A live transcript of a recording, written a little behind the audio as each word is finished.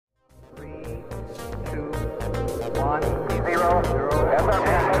Hey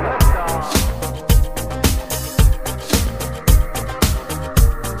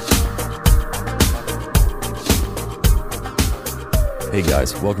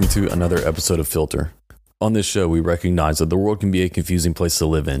guys, welcome to another episode of Filter. On this show, we recognize that the world can be a confusing place to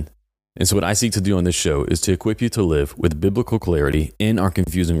live in. And so what I seek to do on this show is to equip you to live with biblical clarity in our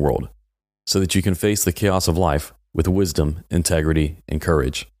confusing world, so that you can face the chaos of life with wisdom, integrity, and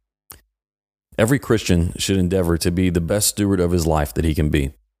courage. Every Christian should endeavor to be the best steward of his life that he can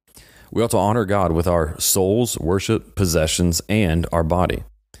be. We ought to honor God with our souls, worship, possessions, and our body.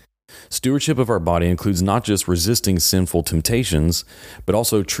 Stewardship of our body includes not just resisting sinful temptations, but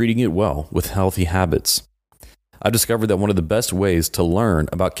also treating it well with healthy habits. I've discovered that one of the best ways to learn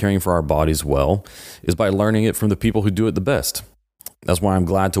about caring for our bodies well is by learning it from the people who do it the best. That's why I'm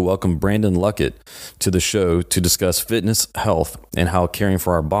glad to welcome Brandon Luckett to the show to discuss fitness, health, and how caring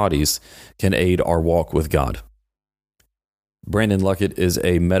for our bodies can aid our walk with God. Brandon Luckett is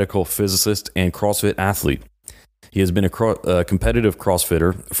a medical physicist and CrossFit athlete. He has been a competitive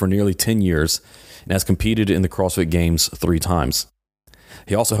CrossFitter for nearly 10 years and has competed in the CrossFit Games 3 times.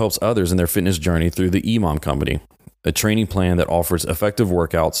 He also helps others in their fitness journey through the EMOM Company, a training plan that offers effective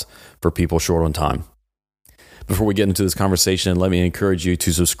workouts for people short on time. Before we get into this conversation, let me encourage you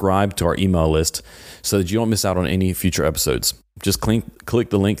to subscribe to our email list so that you don't miss out on any future episodes. Just click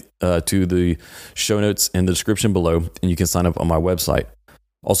the link to the show notes in the description below, and you can sign up on my website.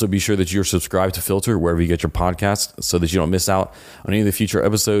 Also, be sure that you're subscribed to Filter wherever you get your podcasts so that you don't miss out on any of the future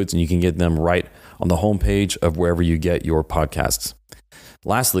episodes, and you can get them right on the homepage of wherever you get your podcasts.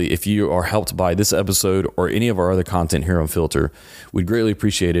 Lastly, if you are helped by this episode or any of our other content here on Filter, we'd greatly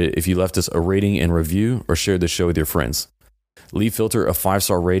appreciate it if you left us a rating and review or shared the show with your friends. Leave Filter a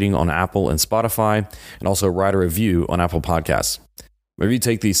 5-star rating on Apple and Spotify, and also write a review on Apple Podcasts. Maybe you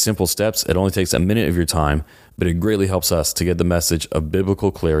take these simple steps. It only takes a minute of your time, but it greatly helps us to get the message of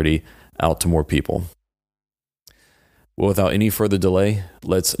biblical clarity out to more people. Well, without any further delay,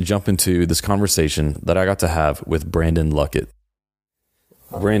 let's jump into this conversation that I got to have with Brandon Luckett.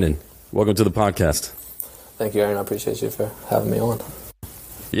 Brandon, welcome to the podcast. Thank you, Aaron. I appreciate you for having me on.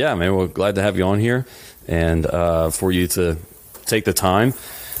 Yeah, man. Well, glad to have you on here and for you to take the time.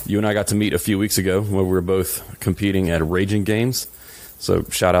 You and I got to meet a few weeks ago when we were both competing at Raging Games. So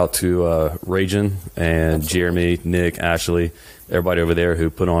shout out to Raging and Jeremy, Nick, Ashley, everybody over there who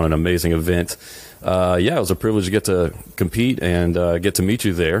put on an amazing event. It was a privilege to get to compete and get to meet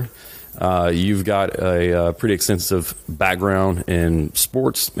you there. You've got a pretty extensive background in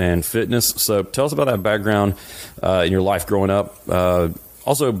sports and fitness. So tell us about that background in your life growing up.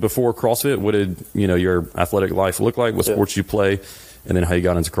 Also, before CrossFit, what did your athletic life look like? What sports you play, and then how you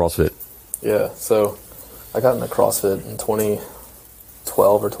got into CrossFit? Yeah, so I got into CrossFit in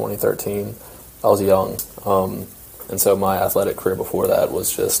 2012 or 2013. I was young, and so my athletic career before that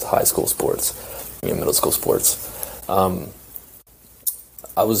was just high school sports, middle school sports. I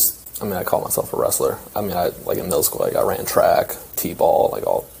call myself a wrestler. In middle school, I ran track, t-ball,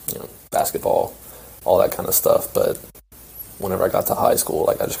 basketball, all that kind of stuff. But whenever I got to high school,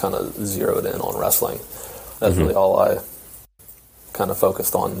 I just kind of zeroed in on wrestling. That's really all I kind of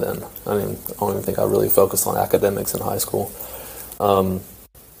focused on then. I don't even think I really focused on academics in high school. But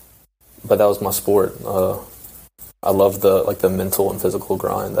that was my sport. I loved the mental and physical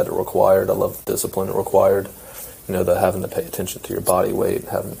grind that it required. I loved the discipline it required. The having to pay attention to your body weight,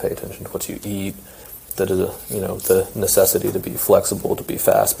 having to pay attention to what you eat, the necessity to be flexible, to be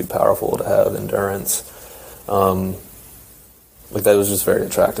fast, be powerful, to have endurance. That was just very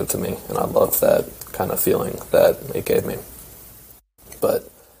attractive to me, and I loved that kind of feeling that it gave me. But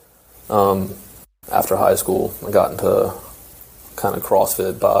after high school, I got into kind of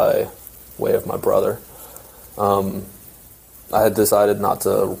CrossFit by way of my brother. I had decided not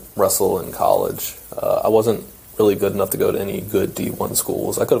to wrestle in college. I wasn't really good enough to go to any good D1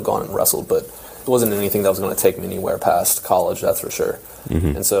 schools. I could have gone and wrestled, but it wasn't anything that was going to take me anywhere past college, that's for sure.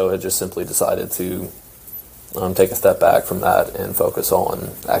 Mm-hmm. And so I just simply decided to take a step back from that and focus on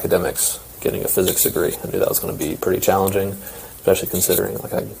academics, getting a physics degree. I knew that was going to be pretty challenging, especially considering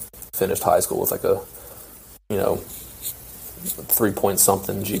I finished high school with a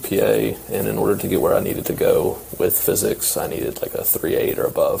 3-point-something GPA, and in order to get where I needed to go with physics, I needed a 3.8 or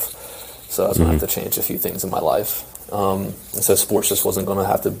above. So I was going to have to change a few things in my life. And so sports just wasn't going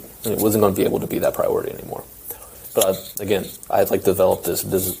to be able to be that priority anymore. But I had developed this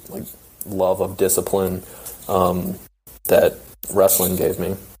love of discipline that wrestling gave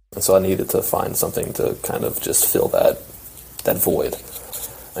me. And so I needed to find something to kind of just fill that void.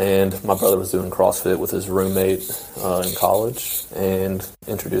 And my brother was doing CrossFit with his roommate in college and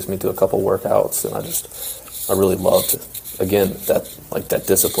introduced me to a couple workouts. And I really loved, again, that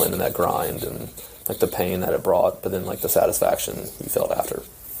discipline and that grind and like the pain that it brought, but then like the satisfaction you felt after.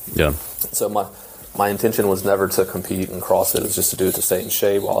 Yeah. So my intention was never to compete in CrossFit. It was just to do it to stay in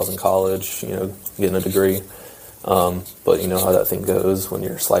shape while I was in college, getting a degree. But you know how that thing goes when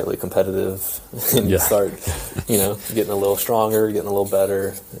you're slightly competitive and you start, getting a little stronger, getting a little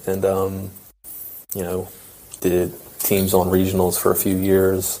better. And, did teams on regionals for a few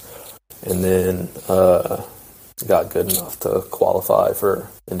years and then got good enough to qualify for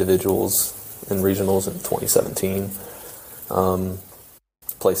individuals in regionals in 2017.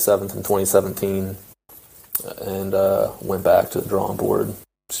 Placed 7th in 2017 and went back to the drawing board.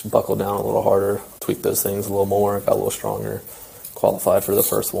 Just buckled down a little harder, tweaked those things a little more, got a little stronger, qualified for the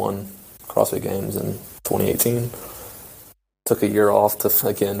first one, CrossFit Games in 2018. Took a year off to,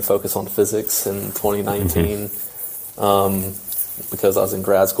 again, focus on physics in 2019 because I was in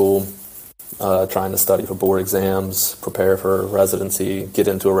grad school trying to study for board exams, prepare for residency, get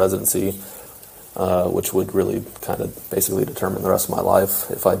into a residency, which would really kind of basically determine the rest of my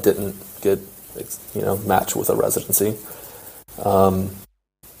life if I didn't get, matched with a residency.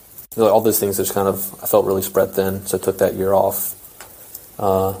 All those things just I felt really spread thin, so I took that year off,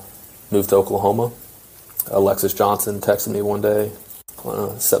 moved to Oklahoma. Alexis Johnson texted me one day,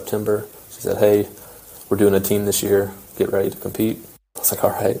 September. She said, "Hey, we're doing a team this year. Get ready to compete." I was like, all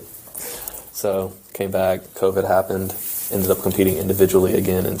right. So came back, COVID happened, ended up competing individually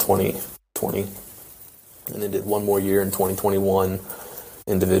again in 2020, and then did one more year in 2021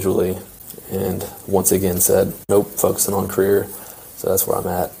 individually, and once again said, nope, focusing on career. So that's where I'm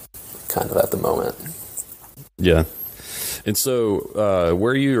at. Kind of at the moment. Yeah. And so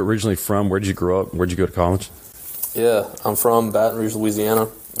where are you originally from? Where did you grow up? Where did you go to college? Yeah, I'm from Baton Rouge, Louisiana.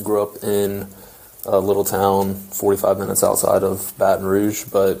 Grew up in a little town 45 minutes outside of Baton Rouge,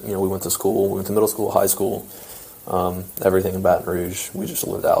 but we went to school. We went to middle school, high school, everything in Baton Rouge. We just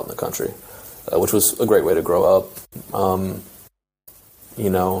lived out in the country, which was a great way to grow up.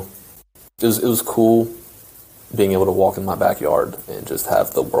 It was cool being able to walk in my backyard and just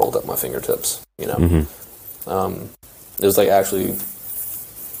have the world at my fingertips, It was like actually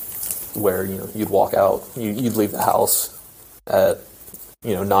where, you'd walk out, you'd leave the house at,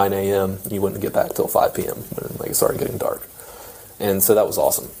 9 a.m. You wouldn't get back till 5 p.m. when it started getting dark. And so that was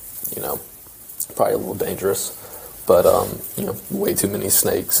awesome, probably a little dangerous, but, way too many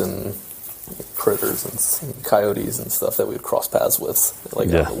snakes and critters and coyotes and stuff that we'd cross paths with, out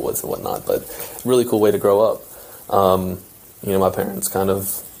in the woods and whatnot, but really cool way to grow up. My parents kind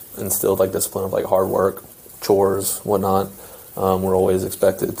of instilled discipline of hard work, chores, whatnot. We're always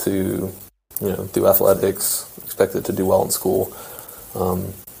expected to, do athletics, expected to do well in school.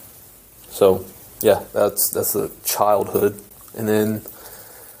 So yeah, that's the childhood. And then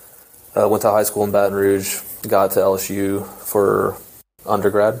went to high school in Baton Rouge, got to LSU for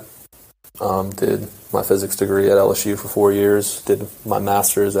undergrad. Did my physics degree at LSU for 4 years, did my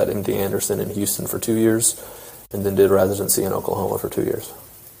master's at MD Anderson in Houston for 2 years, and then did residency in Oklahoma for 2 years.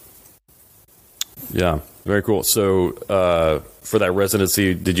 Yeah, very cool. So for that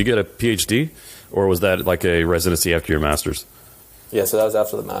residency, did you get a PhD, or was that like a residency after your master's? Yeah, so that was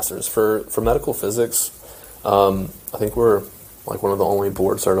after the master's. For medical physics, I think we're one of the only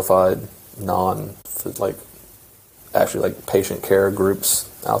board certified patient care groups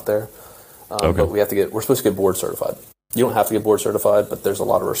out there. Okay. But we're supposed to get board certified. You don't have to get board certified, but there's a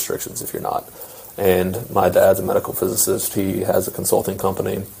lot of restrictions if you're not. And my dad's a medical physicist. He has a consulting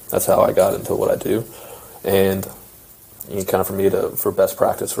company. That's how I got into what I do. And for best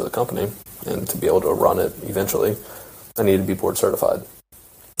practice for the company and to be able to run it eventually, I needed to be board certified.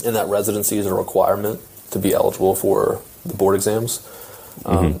 And that residency is a requirement to be eligible for the board exams.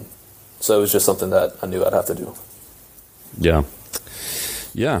 So it was just something that I knew I'd have to do. Yeah.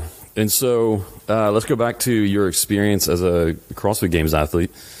 Yeah. And so let's go back to your experience as a CrossFit Games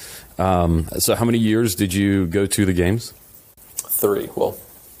athlete. So how many years did you go to the games? 3. Well,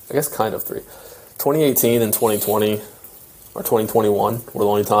 I guess kind of 3. 2018 and 2020 or 2021 were the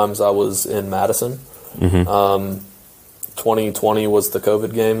only times I was in Madison. 2020 was the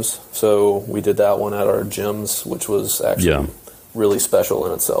COVID games, so we did that one at our gyms, which was actually really special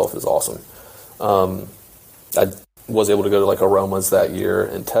in itself. It was awesome. I was able to go to Aromas that year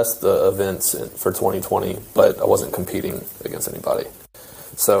and test the events for 2020, but I wasn't competing against anybody.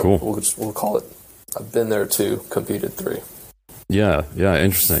 So cool. we'll call it, I've been there 2, competed 3. Yeah,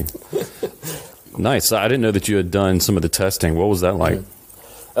 interesting. Nice. I didn't know that you had done some of the testing. What was that like?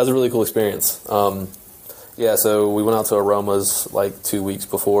 That was a really cool experience. Yeah, so we went out to Aromas like 2 weeks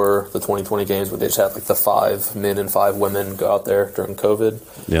before the 2020 games, where they just had like the 5 men and 5 women go out there during COVID.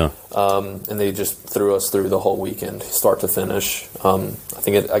 Yeah. And they just threw us through the whole weekend, start to finish. I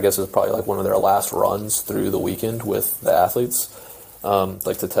guess it was probably like one of their last runs through the weekend with the athletes,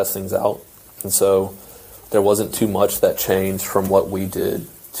 like to test things out. And so there wasn't too much that changed from what we did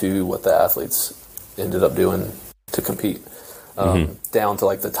to what the athletes ended up doing to compete. Down to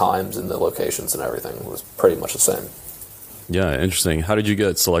like the times and the locations and everything was pretty much the same. Yeah, interesting. How did you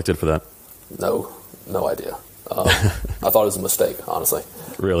get selected for that? No idea. I thought it was a mistake, honestly.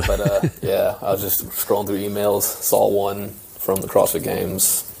 Really? But yeah, I was just scrolling through emails, saw one from the CrossFit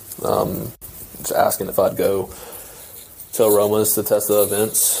Games, just asking if I'd go to Aromas to test the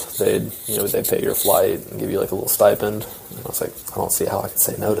events. They'd pay your flight and give you like a little stipend. And I was like, I don't see how I could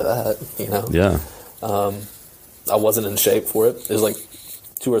say no to that, Yeah. I wasn't in shape for it. It was like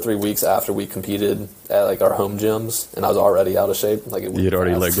 2 or 3 weeks after we competed at like our home gyms, and I was already out of shape. Like you'd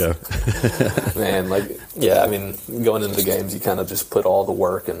already let go. Man, I mean, going into the games, you kind of just put all the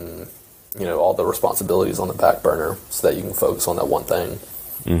work and all the responsibilities on the back burner so that you can focus on that one thing.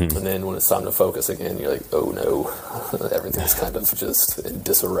 Mm-hmm. And then when it's time to focus again, you're like, oh no, everything's kind of just in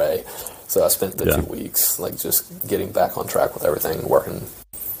disarray. So I spent the 2 weeks like just getting back on track with everything, working,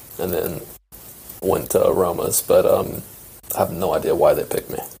 and then went to Aromas, but I have no idea why they picked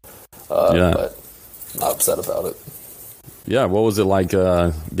me. But not upset about it. Yeah, what was it like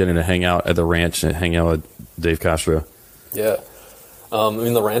getting to hang out at the ranch and hang out with Dave Castro? Yeah. I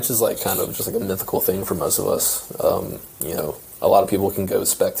mean, the ranch is like kind of just like a mythical thing for most of us. A lot of people can go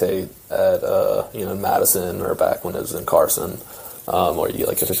spectate at Madison or back when it was in Carson, or you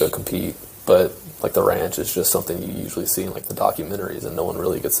like get to go compete. But like the ranch is just something you usually see in like the documentaries, and no one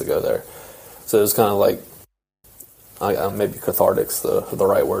really gets to go there. So it was kind of like, maybe cathartic's the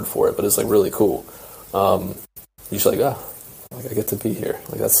right word for it, but it's like really cool. You're just like, I get to be here.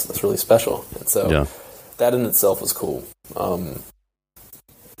 Like that's really special. And so that in itself was cool. And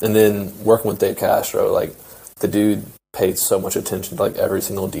then working with Dave Castro, like the dude paid so much attention to like every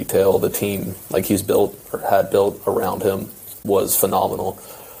single detail. The team like he's built or had built around him was phenomenal.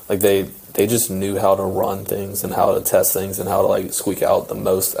 Like they just knew how to run things and how to test things and how to like squeak out the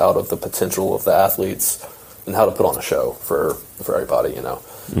most out of the potential of the athletes and how to put on a show for everybody,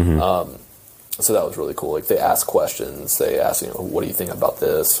 Mm-hmm. So that was really cool. Like they asked questions. They asked, what do you think about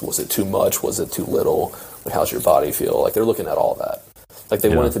this? Was it too much? Was it too little? Like, how's your body feel? Like they're looking at all that. Like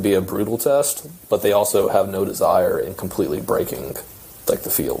they want it to be a brutal test, but they also have no desire in completely breaking like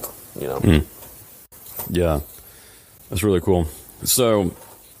the field, Mm. Yeah, that's really cool. So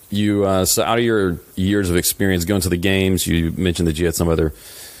so out of your years of experience going to the games, you mentioned that you had some other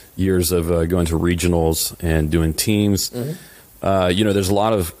years of going to regionals and doing teams. Mm-hmm. There's a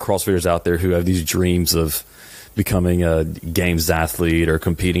lot of CrossFitters out there who have these dreams of becoming a games athlete or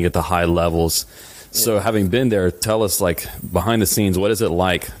competing at the high levels. So having been there, tell us, like, behind the scenes, what is it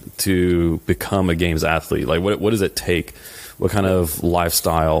like to become a games athlete? Like, what does it take? What kind of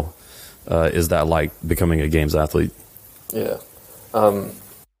lifestyle is that like, becoming a games athlete? Yeah.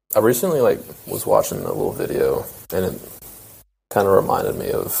 I recently, was watching a little video, and it kind of reminded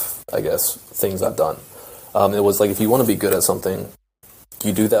me of, I guess, things I've done. It was like, if you want to be good at something,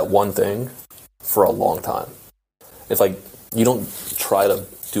 you do that one thing for a long time. It's like, you don't try to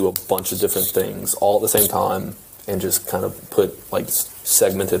do a bunch of different things all at the same time and just kind of put like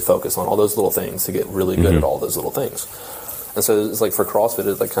segmented focus on all those little things to get really good at all those little things. And so it's like for CrossFit,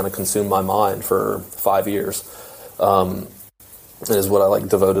 it like kind of consumed my mind for 5 years. It is what I like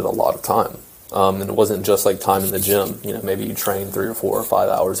devoted a lot of time. And it wasn't just like time in the gym. Maybe you train 3 or 4 or 5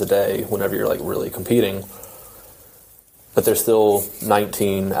 hours a day whenever you're like really competing. But there's still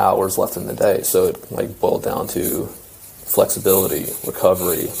 19 hours left in the day. So it like boiled down to flexibility,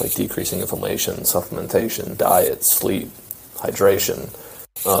 recovery, like decreasing inflammation, supplementation, diet, sleep, hydration,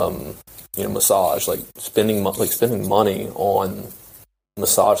 massage, like spending money on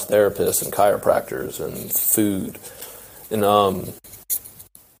massage therapists and chiropractors and food, and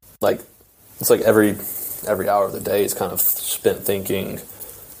it's like every hour of the day is kind of spent thinking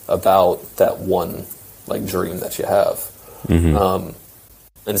about that one like dream that you have. Mm-hmm.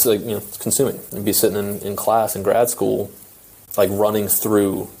 And it's like, it's consuming. You'd be sitting in class in grad school, like running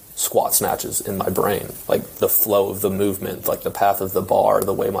through squat snatches in my brain, like the flow of the movement, like the path of the bar,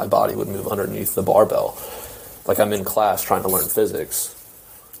 the way my body would move underneath the barbell. Like I'm in class trying to learn physics,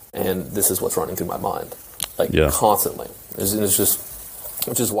 and this is what's running through my mind, constantly. It's just,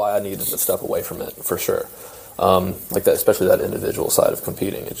 which is why I needed to step away from it for sure. Like that, especially that individual side of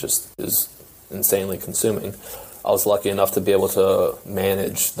competing, it just is insanely consuming. I was lucky enough to be able to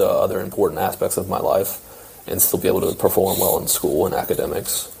manage the other important aspects of my life and still be able to perform well in school and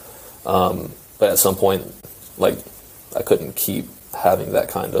academics. But at some point, like, I couldn't keep having that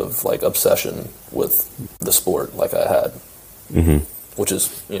kind of like obsession with the sport like I had, which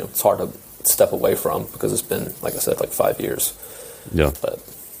is, it's hard to step away from because it's been, like I said, like 5 years. Yeah. But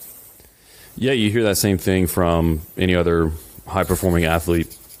yeah, you hear that same thing from any other high performing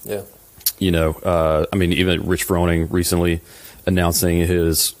athlete. yeah. I mean, even Rich Froning recently announcing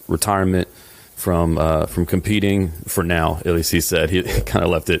his retirement from competing for now. At least he said he kind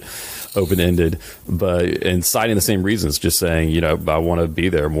of left it open-ended, and citing the same reasons, just saying, I want to be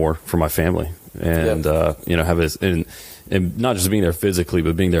there more for my family, and have his and not just being there physically,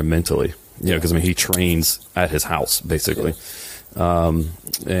 but being there mentally. Because I mean, he trains at his house basically. Yeah.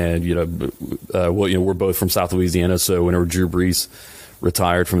 We're both from South Louisiana, so whenever Drew Brees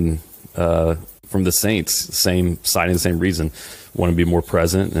retired from the Saints, citing the same reason, want to be more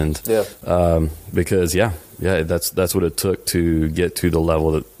present, and because that's what it took to get to the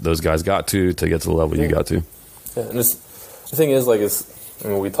level that those guys got to get to the level you got to. Yeah, and the thing is, like,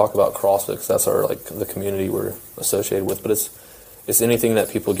 we talk about CrossFit because that's our, like, the community we're associated with, but it's anything that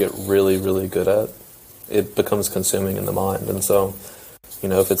people get really, really good at, it becomes consuming in the mind. And so,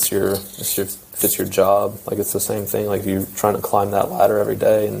 if it's your job, like, it's the same thing. Like, you're trying to climb that ladder every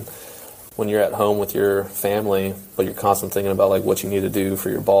day, and when you're at home with your family, but you're constantly thinking about, like, what you need to do for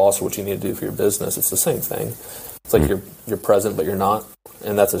your boss or what you need to do for your business, it's the same thing. It's like you're present, but you're not,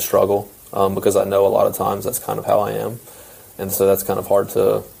 and that's a struggle, because I know a lot of times that's kind of how I am, and so that's kind of hard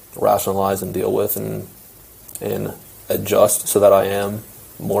to rationalize and deal with and adjust so that I am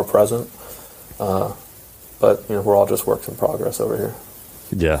more present. But we're all just works in progress over here.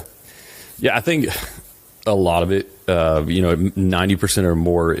 Yeah. I think a lot of it, 90% or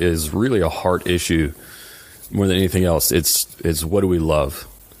more is really a heart issue more than anything else. It's what do we love?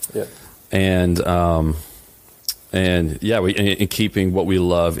 Yeah. And keeping what we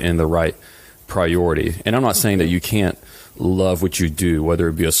love in the right priority. And I'm not saying that you can't love what you do, whether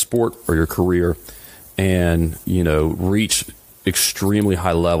it be a sport or your career, and, reach extremely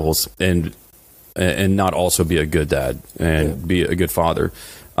high levels and not also be a good dad and be a good father.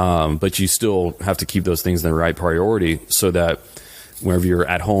 But you still have to keep those things in the right priority so that whenever you're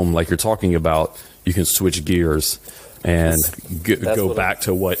at home, like you're talking about, you can switch gears and go back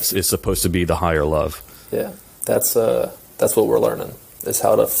to what is supposed to be the higher love. Yeah, that's what we're learning, is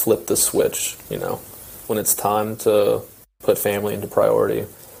how to flip the switch. When it's time to put family into priority,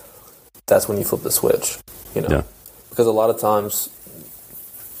 that's when you flip the switch. Yeah. Because a lot of times,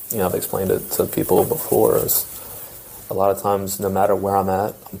 I've explained it to people before, is a lot of times, no matter where I'm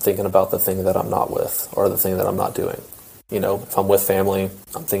at, I'm thinking about the thing that I'm not with or the thing that I'm not doing. If I'm with family,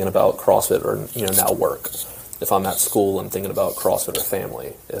 I'm thinking about CrossFit or, now work. If I'm at school, I'm thinking about CrossFit or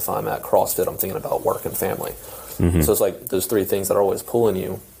family. If I'm at CrossFit, I'm thinking about work and family. Mm-hmm. So it's like those three things that are always pulling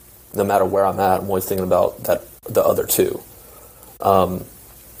you. No matter where I'm at, I'm always thinking about the other two. And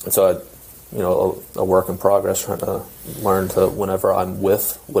so a work in progress, trying to learn to, whenever I'm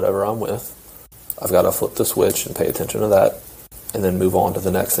with whatever I'm with, I've got to flip the switch and pay attention to that, and then move on to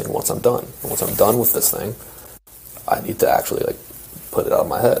the next thing once I'm done. And once I'm done with this thing, I need to actually, like, put it out of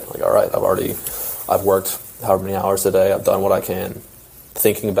my head. Like, all right, I've worked however many hours a day, I've done what I can.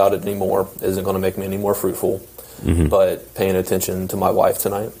 Thinking about it anymore isn't going to make me any more fruitful, but paying attention to my wife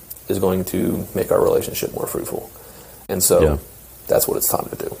tonight is going to make our relationship more fruitful. And so that's what it's time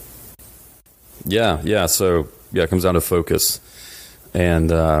to do. Yeah. So, it comes down to focus.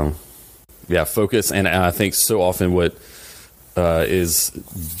 And, focus. And I think so often what is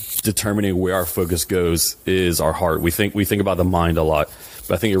determining where our focus goes is our heart. We think about the mind a lot,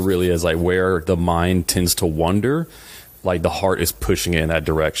 but I think it really is like where the mind tends to wander, like the heart is pushing it in that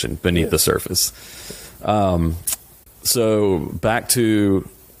direction beneath the surface. So back to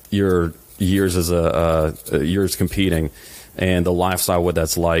your years as years competing and the lifestyle, what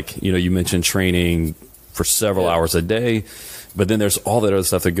that's like. You mentioned training for several hours a day, but then there's all that other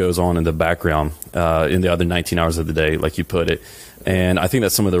stuff that goes on in the background in the other 19 hours of the day, like you put it. And I think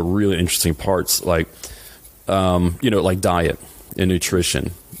that's some of the really interesting parts, like like diet and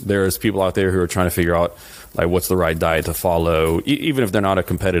nutrition. There's people out there who are trying to figure out, like, what's the right diet to follow, even if they're not a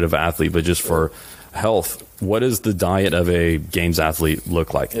competitive athlete, but just for health. What does the diet of a games athlete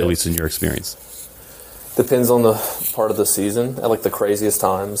look like, at least in your experience? Depends on the part of the season. At, like, the craziest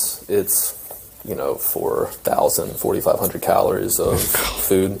times, it's 4,000, 4,500 calories of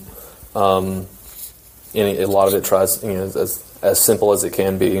food. And a lot of it tries, as simple as it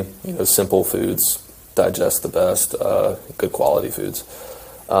can be. Simple foods digest the best, good quality foods.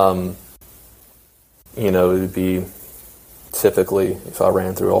 It would be typically, if I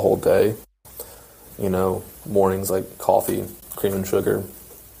ran through a whole day, Mornings like coffee, cream and sugar,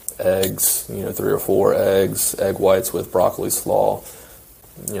 eggs, 3 or 4 eggs, egg whites with broccoli slaw,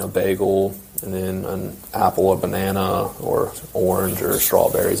 bagel, and then an apple or banana or orange or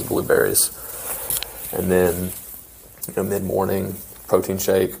strawberries or blueberries. And then, mid-morning, protein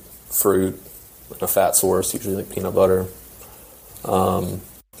shake, fruit, a fat source, usually like peanut butter.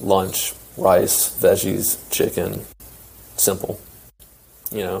 Lunch, rice, veggies, chicken, simple.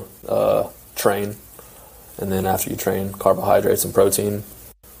 Train. And then after you train, carbohydrates and protein.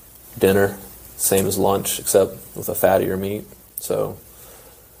 Dinner, same as lunch, except with a fattier meat. So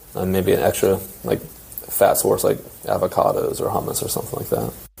maybe an extra fat source like avocados or hummus or something like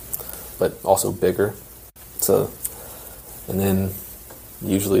that. But also bigger. And then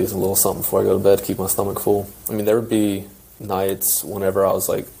usually it's a little something before I go to bed to keep my stomach full. I mean, there would be nights whenever I was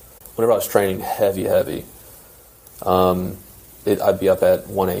training heavy, I'd be up at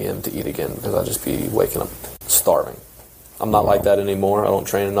 1 a.m. to eat again because I'd just be waking up starving. I'm not like that anymore. I don't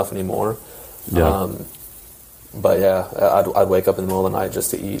train enough anymore. Yeah. But yeah, I'd wake up in the middle of the night just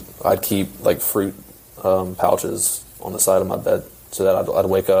to eat. I'd keep fruit pouches on the side of my bed so that I'd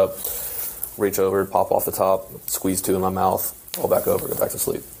wake up, reach over, pop off the top, squeeze 2 in my mouth, roll back over, go back to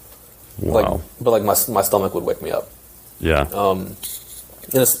sleep. Wow. But my stomach would wake me up. Yeah.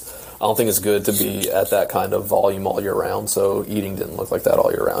 I don't think it's good to be at that kind of volume all year round, so eating didn't look like that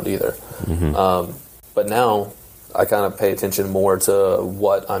all year round either. Mm-hmm. But now I kind of pay attention more to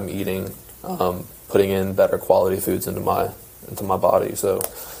what I'm eating, putting in better quality foods into my body. So,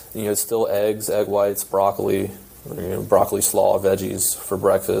 it's still eggs, egg whites, broccoli, broccoli slaw, veggies for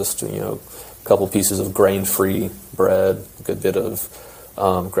breakfast, a couple pieces of grain-free bread, a good bit of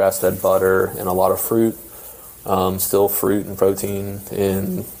grass-fed butter, and a lot of fruit. Still fruit and protein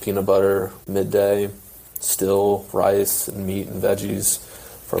in peanut butter midday. Still rice and meat and veggies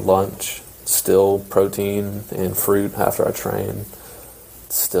for lunch. Still protein and fruit after I train.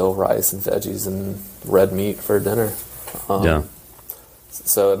 Still rice and veggies and red meat for dinner. Yeah.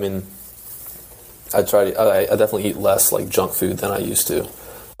 So, I mean, I definitely eat less junk food than I used to.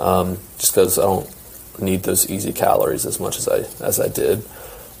 Just because I don't need those easy calories as much as I did.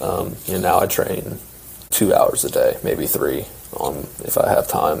 Now I train 2 hours a day, maybe 3, if I have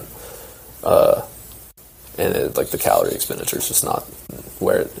time. And the calorie expenditure is just not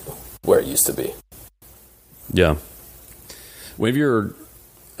where it used to be. Yeah. Whenever you're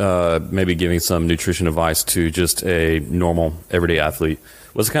maybe giving some nutrition advice to just a normal everyday athlete,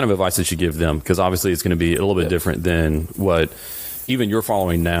 what's the kind of advice that you give them? Because obviously it's going to be a little bit different than what even you're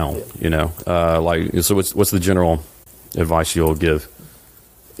following now. So what's the general advice you'll give?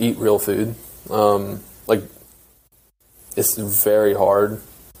 Eat real food. It's very hard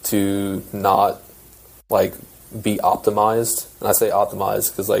to not be optimized, and I say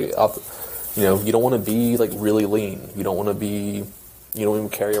optimized because you don't want to be really lean. You don't even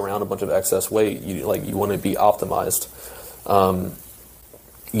carry around a bunch of excess weight. You want to be optimized.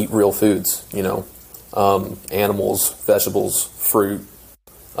 Eat real foods. Animals, vegetables, fruit,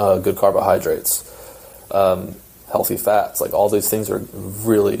 good carbohydrates, healthy fats. All these things are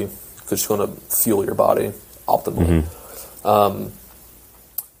really just going to fuel your body optimally. Mm-hmm.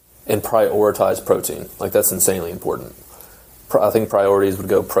 And prioritize protein. That's insanely important. I think priorities would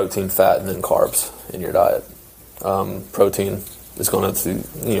go protein, fat, and then carbs in your diet. Protein is going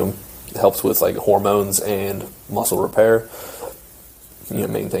to, helps with hormones and muscle repair,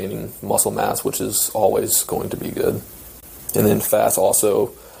 maintaining muscle mass, which is always going to be good. And then fats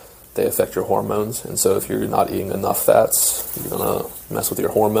also, they affect your hormones. And so if you're not eating enough fats, you're going to mess with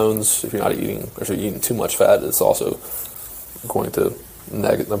your hormones. If you're eating too much fat, it's also going to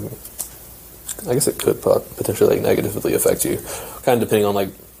I guess it could potentially negatively affect you, kind of depending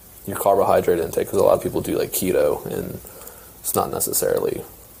on your carbohydrate intake, because a lot of people do keto, and it's not necessarily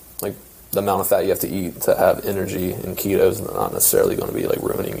the amount of fat you have to eat to have energy in keto is not necessarily going to be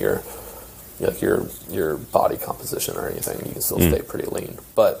ruining your body composition or anything. You can still stay pretty lean,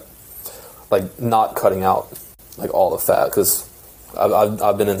 but not cutting out all the fat, because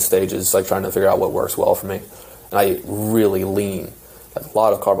I've been in stages trying to figure out what works well for me. And I eat really lean, a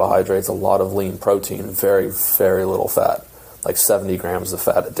lot of carbohydrates, a lot of lean protein, very, very little fat, 70 grams of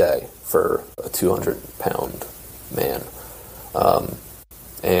fat a day for a 200-pound man.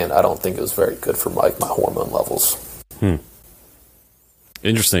 And I don't think it was very good for my hormone levels.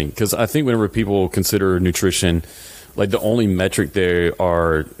 Interesting, because I think whenever people consider nutrition, the only metric they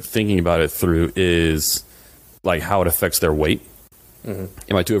are thinking about it through is how it affects their weight. Mm-hmm.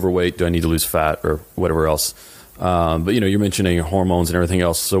 Am I too overweight? Do I need to lose fat or whatever else? But you're mentioning hormones and everything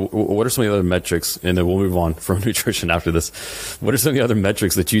else. So what are some of the other metrics? And then we'll move on from nutrition after this. What are some of the other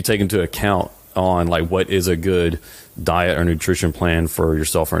metrics that you take into account on like what is a good diet or nutrition plan for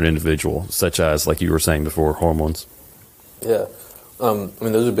yourself or an individual, such as like you were saying before, hormones? Yeah. I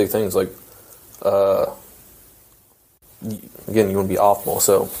mean, those are big things. Like, again, you want to be optimal.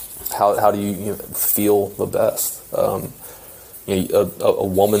 So how do you feel the best? A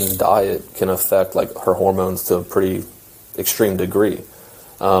woman's diet can affect like her hormones to a pretty extreme degree.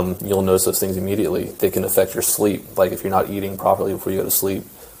 You'll notice those things immediately. They can affect your sleep. Like if you're not eating properly before you go to sleep,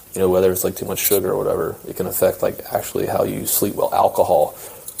 whether it's like too much sugar or whatever, it can affect like actually how you sleep well. Alcohol,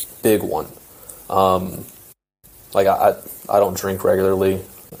 big one. Like I don't drink regularly,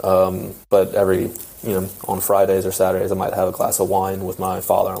 but every, on Fridays or Saturdays, I might have a glass of wine with my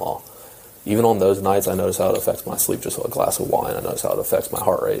father-in-law. Even on those nights, I notice how it affects my sleep. Just a glass of wine, I notice how it affects my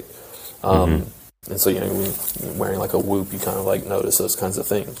heart rate. And so, wearing like a Whoop, you kind of like notice those kinds of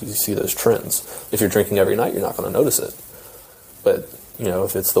things. You see those trends. If you're drinking every night, you're not going to notice it. But,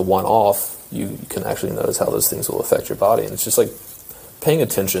 if it's the one-off, you can actually notice how those things will affect your body. And it's just like paying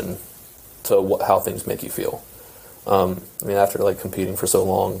attention to how things make you feel. After like competing for so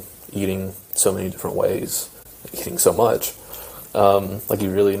long, eating so many different ways, eating so much, like you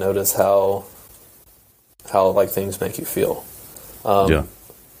really notice how like things make you feel.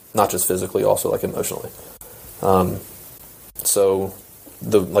 Not just physically, also like emotionally. So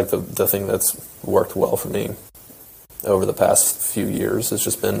the thing that's worked well for me over the past few years has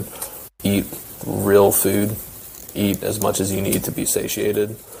just been eat real food, eat as much as you need to be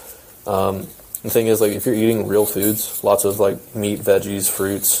satiated. The thing is, like, if you're eating real foods, lots of like meat, veggies,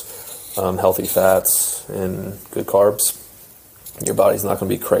 fruits, healthy fats, and good carbs, your body's not going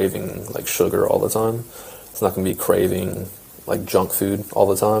to be craving like sugar all the time. It's not going to be craving like junk food all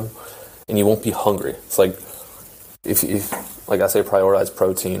the time, and you won't be hungry. It's like if like I say, prioritize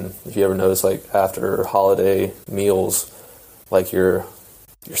protein. If you ever notice, like after holiday meals, like you're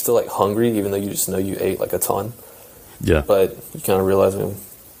still like hungry, even though you just know you ate like a ton. Yeah. But you kind of realize,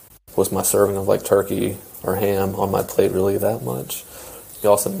 was my serving of like turkey or ham on my plate really that much? You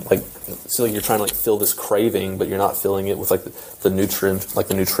also like, so you're trying to like fill this craving, but you're not filling it with like the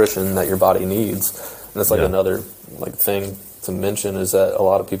nutrition that your body needs. And that's like another like thing to mention is that a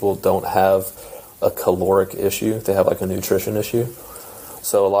lot of people don't have a caloric issue; they have like a nutrition issue.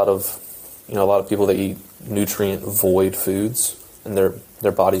 So a lot of people, they eat nutrient void foods, and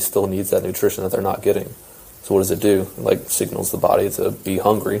their body still needs that nutrition that they're not getting. So what does it do? It like signals the body to be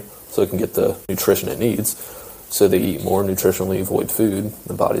hungry so it can get the nutrition it needs. So they eat more nutritionally void food.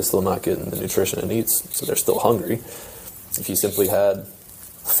 The body's still not getting the nutrition it needs, so they're still hungry. If you simply had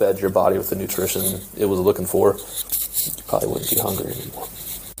fed your body with the nutrition it was looking for, you probably wouldn't be hungry anymore.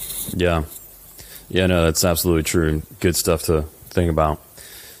 Yeah, no, that's absolutely true. Good stuff to think about.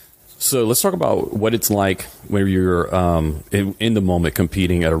 So let's talk about what it's like when you're in the moment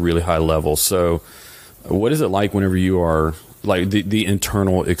competing at a really high level. So what is it like whenever you are, like the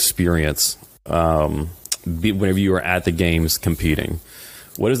internal experience, whenever you are at the games competing?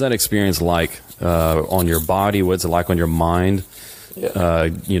 What is that experience like on your body? What's it like on your mind? Yeah.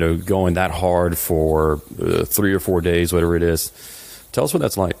 Going that hard for 3 or 4 days, whatever it is. Tell us what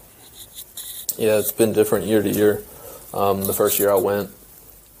that's like. Yeah, it's been different year to year. The first year I went, I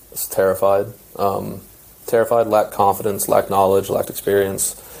was terrified. Lacked confidence, lacked knowledge, lacked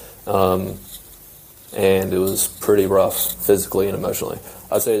experience. And it was pretty rough physically and emotionally.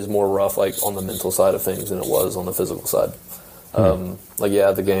 I'd say it was more rough like on the mental side of things than it was on the physical side.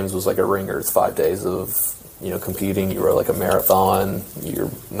 The games was like a ringer. It's 5 days of, competing. You run like a marathon. You're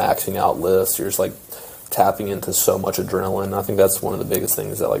maxing out lifts. You're just like tapping into so much adrenaline. I think that's one of the biggest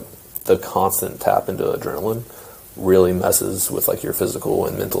things, that like the constant tap into adrenaline really messes with like your physical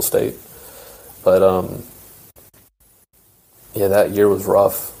and mental state. But that year was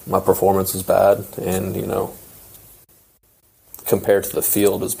rough. My performance was bad, and compared to the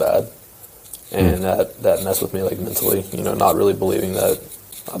field was bad, and that messed with me like mentally. Not really believing that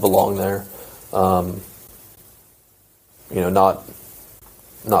I belong there.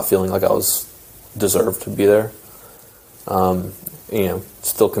 Not feeling like I was deserved to be there.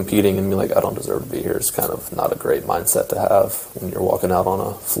 Still competing and be like, I don't deserve to be here is kind of not a great mindset to have when you're walking out on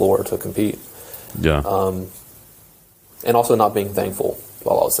a floor to compete. Yeah. And also not being thankful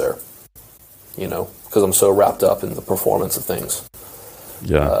while I was there, because I'm so wrapped up in the performance of things.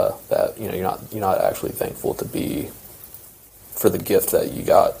 Yeah. That you're not actually thankful for the gift that you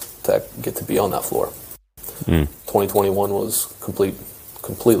got to get to be on that floor. 2021 was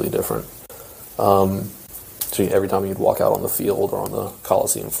completely different. So every time you'd walk out on the field or on the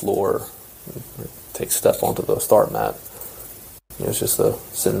Coliseum floor, take a step onto the start mat, it's just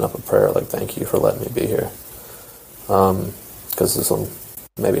sending up a prayer like, thank you for letting me be here. Because this will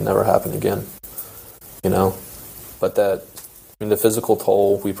maybe never happen again. you know. But that, I mean, the physical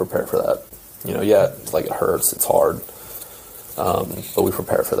toll, we prepare for that. You know, yeah, like it hurts, it's hard, but we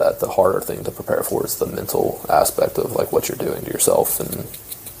prepare for that. The harder thing to prepare for is the mental aspect of like what you're doing to yourself, and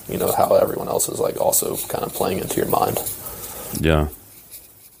you know how everyone else is like also kind of playing into your mind. Yeah,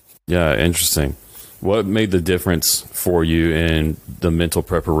 yeah, interesting. What made the difference for you in the mental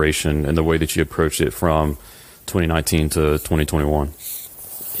preparation and the way that you approached it from 2019 to 2021?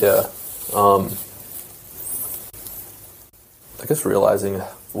 Yeah, I guess realizing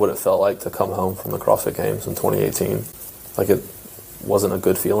what it felt like to come home from the CrossFit Games in 2018. Like, it wasn't a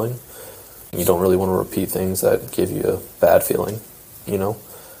good feeling. You don't really want to repeat things that give you a bad feeling, you know?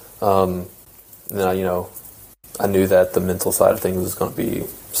 And then, I knew that the mental side of things was going to be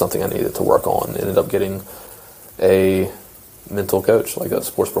something I needed to work on. Ended up getting a mental coach, like a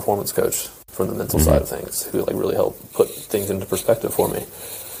sports performance coach from the mental side of things, who like really helped put things into perspective for me.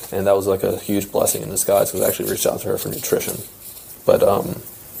 And that was like a huge blessing in disguise, because I actually reached out to her for nutrition. But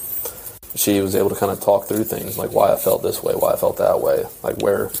she was able to kind of talk through things, like why I felt this way, why I felt that way, like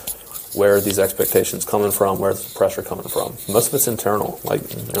where are these expectations coming from, where's the pressure coming from. Most of it's internal. Like,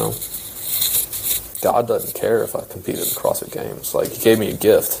 God doesn't care if I compete in the CrossFit Games. Like, He gave me a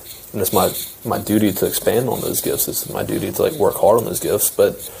gift, and it's my duty to expand on those gifts. It's my duty to like work hard on those gifts.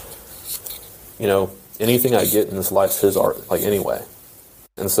 But anything I get in this life is His art, like anyway.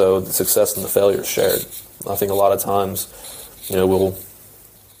 And so the success and the failure is shared. I think a lot of times,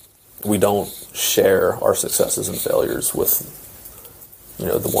 we don't share our successes and failures with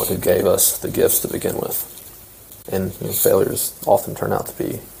the one who gave us the gifts to begin with. And failures often turn out to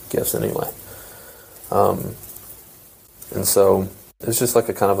be gifts anyway. And so it's just like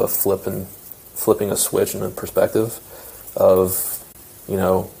a kind of a flipping a switch in a perspective of,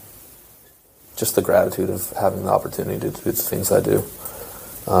 just the gratitude of having the opportunity to do the things I do.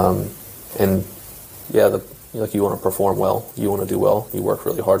 And yeah, you want to perform well, you want to do well, you work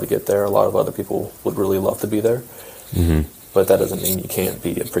really hard to get there. A lot of other people would really love to be there. Mm-hmm. But that doesn't mean you can't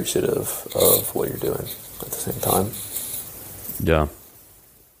be appreciative of what you're doing at the same time. Yeah.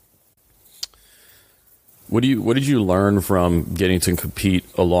 What did you learn from getting to compete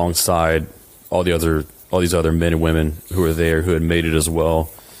alongside all these other men and women who were there, who had made it as well?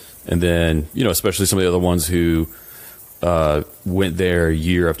 And then, especially some of the other ones who went there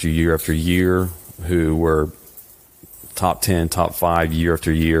year after year after year, who were top 10, top 5 year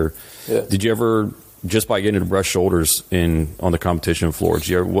after year. Yeah. Did you ever, just by getting to brush shoulders on the competition floor,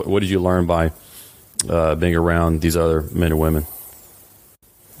 what did you learn by being around these other men and women?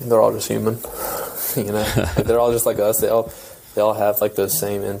 They're all just human. They're all just like us. They all have like those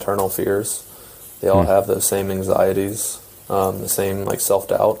same internal fears. They all have those same anxieties, the same like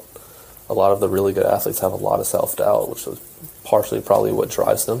self-doubt. A lot of the really good athletes have a lot of self-doubt, which is partially probably what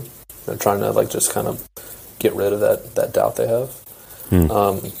drives them. They're trying to like just kind of get rid of that doubt they have.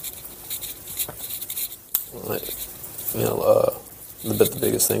 The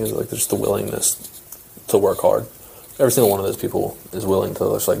biggest thing is like just the willingness to work hard. Every single one of those people is willing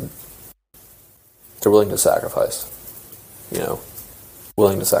to just like, they're willing to sacrifice,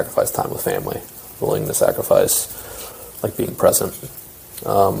 willing to sacrifice time with family, willing to sacrifice like being present.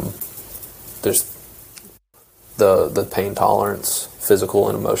 There's the pain tolerance, physical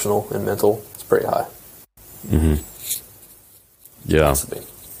and emotional and mental, is pretty high. Mm-hmm. Yeah.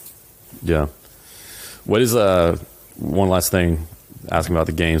 Yeah. What is one last thing, asking about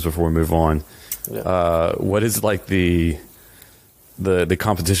the games before we move on? Yeah. What is like the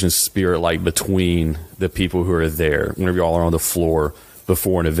competition spirit like between the people who are there whenever y'all are on the floor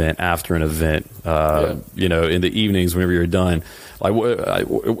before an event, after an event, in the evenings whenever you're done? Like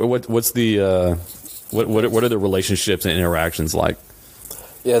what's the what are the relationships and interactions like?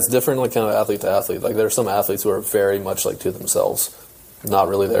 Yeah, it's different, like kind of athlete to athlete. Like, there are some athletes who are very much like to themselves, not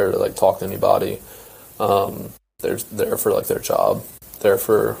really there to like talk to anybody. They're there for like their job, there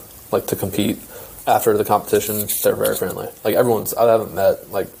for like to compete. After the competition, they're very friendly. Like, I haven't met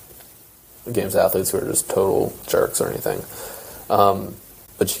like games athletes who are just total jerks or anything.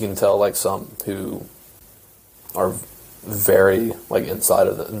 But you can tell like some who are very like inside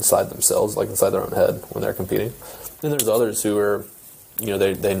themselves, like inside their own head when they're competing. And there's others who are,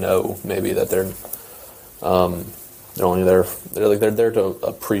 they know maybe that they're only there. They're there to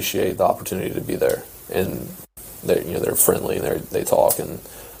appreciate the opportunity to be there, and they're friendly and they talk, and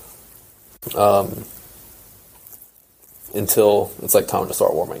until it's like time to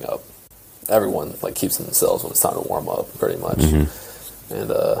start warming up. Everyone like keeps to themselves when it's time to warm up, pretty much. Mm-hmm. And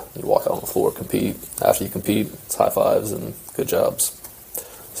you walk out on the floor, compete. After you compete, it's high fives and good jobs.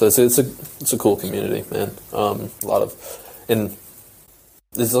 So it's a cool community, man. A lot of, and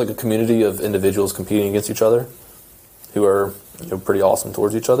this is like a community of individuals competing against each other who are, you know, pretty awesome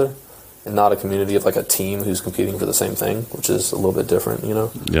towards each other, and not a community of like a team who's competing for the same thing, which is a little bit different, you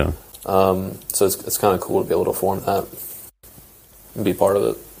know? Yeah. So it's kind of cool to be able to form that and be part of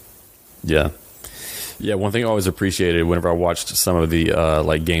it. Yeah. Yeah, one thing I always appreciated whenever I watched some of the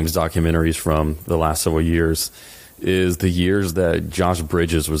like games documentaries from the last several years is the years that Josh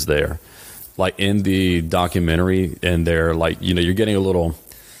Bridges was there. Like in the documentary, and they're like, you know, you're getting a little,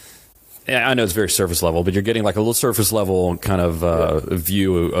 I know it's very surface level, but you're getting like a little surface level kind of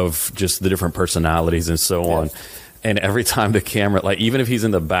view of just the different personalities and so on. And every time the camera, like even if he's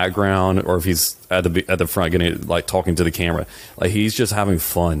in the background or if he's at the front getting like talking to the camera, like he's just having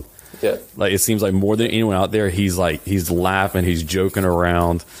fun. Yeah. Like it seems like more than anyone out there, he's laughing, he's joking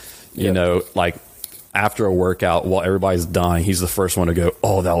around, you know, like after a workout while everybody's dying, he's the first one to go,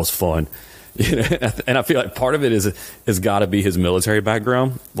 "Oh, that was fun." You know, and I feel like part of it is got to be his military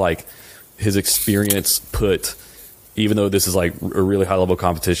background, like his experience put, even though this is like a really high level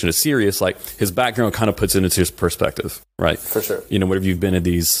competition, is serious, like his background kind of puts it into his perspective, right? For sure. You know, whenever you've been in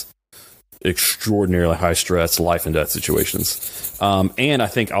these extraordinarily high stress life and death situations. And I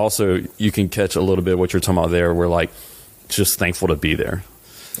think also you can catch a little bit of what you're talking about there, where like just thankful to be there.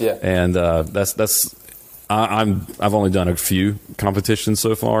 Yeah. And I've only done a few competitions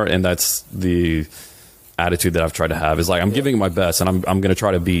so far, and that's the attitude that I've tried to have, is like I'm giving it my best, and I'm going to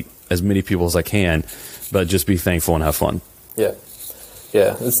try to beat as many people as I can, but just be thankful and have fun. Yeah.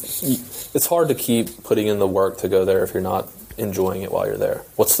 Yeah. It's hard to keep putting in the work to go there if you're not enjoying it while you're there.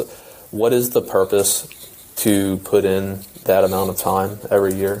 What is the purpose to put in that amount of time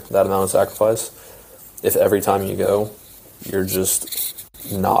every year, that amount of sacrifice, if every time you go, you're just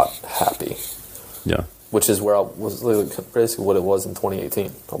not happy? Yeah. Which is where I was basically what it was in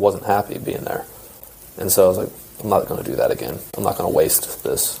 2018. I wasn't happy being there. And so I was like, I'm not going to do that again. I'm not going to waste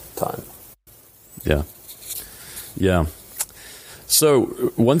this time. Yeah. Yeah. So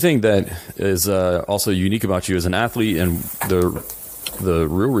one thing that is also unique about you as an athlete, and the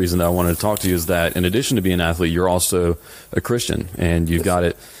real reason that I wanted to talk to you, is that in addition to being an athlete, you're also a Christian, and you've got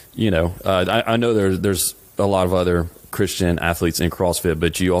it, you know, I know there's a lot of other Christian athletes in CrossFit,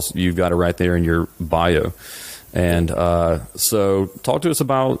 but you've got it right there in your bio. And so talk to us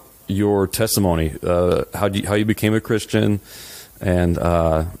about your testimony, how you became a Christian, and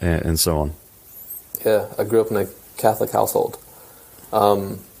so on. Yeah, I grew up in a Catholic household.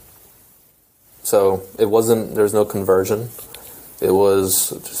 So there's no conversion. It was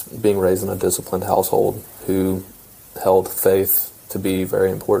just being raised in a disciplined household who held faith to be very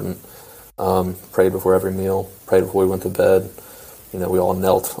important. Prayed before every meal, prayed before we went to bed. You know, we all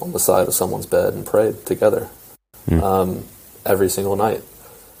knelt on the side of someone's bed and prayed together every single night.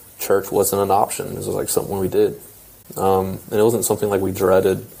 Church wasn't an option. It was like something we did. And it wasn't something like we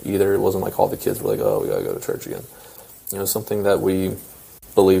dreaded either. It wasn't like all the kids were like, "Oh, we got to go to church again." You know, something that we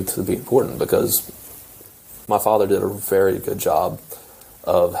believed to be important, because my father did a very good job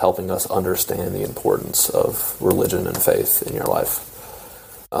of helping us understand the importance of religion and faith in your life.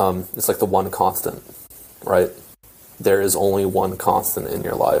 It's like the one constant, right? There is only one constant in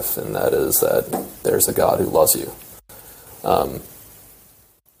your life, and that is that there's a God who loves you. And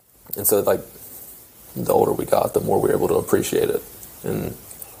so, like, the older we got, the more we were able to appreciate it, and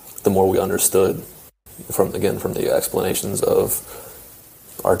the more we understood from the explanations of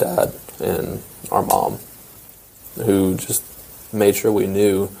our dad and our mom, who just made sure we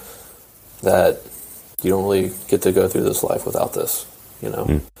knew that you don't really get to go through this life without this, you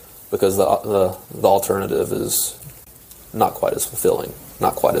know, because the alternative is not quite as fulfilling,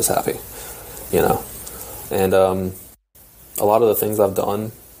 not quite as happy, you know. And a lot of the things I've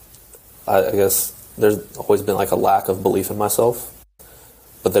done, I guess there's always been like a lack of belief in myself,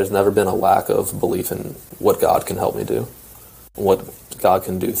 but there's never been a lack of belief in what God can help me do, what God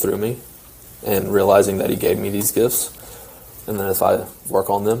can do through me, and realizing that He gave me these gifts, and then if I work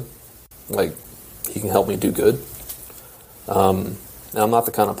on them, like, He can help me do good. And I'm not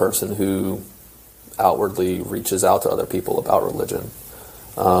the kind of person who outwardly reaches out to other people about religion.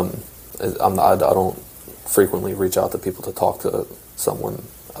 I don't frequently reach out to people to talk to someone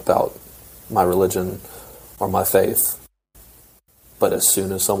about my religion or my faith. But as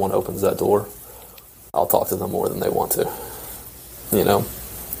soon as someone opens that door, I'll talk to them more than they want to. You know?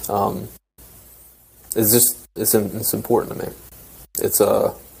 It's important to me. It's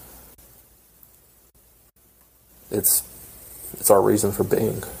our reason for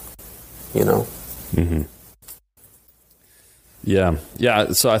being, you know? Mm-hmm. Yeah.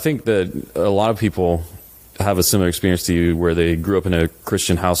 So I think that a lot of people have a similar experience to you, where they grew up in a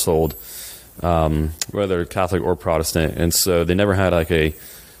Christian household, whether Catholic or Protestant, and so they never had like a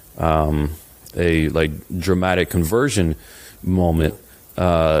like dramatic conversion moment,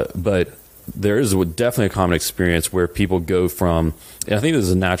 but there is definitely a common experience where people go from, and I think this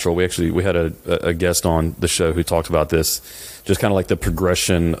is natural. We had a guest on the show who talked about this, just kind of like the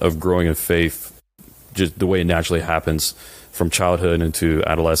progression of growing in faith, just the way it naturally happens from childhood into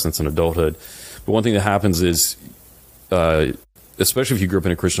adolescence and adulthood. But one thing that happens is, especially if you grew up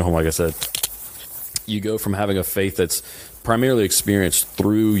in a Christian home, like I said, you go from having a faith that's primarily experienced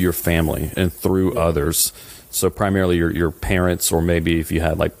through your family and through others. So primarily your parents, or maybe if you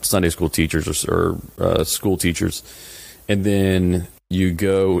had like Sunday school teachers or school teachers, and then you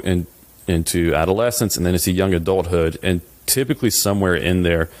go into adolescence, and then into young adulthood, and typically somewhere in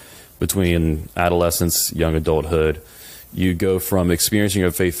there between adolescence, young adulthood, you go from experiencing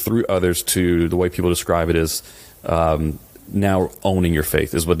your faith through others to the way people describe it is now owning your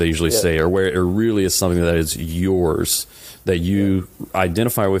faith, is what they usually say, or where it really is something that is yours, that you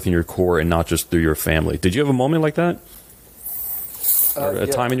identify with in your core and not just through your family. Did you have a moment like that? Or a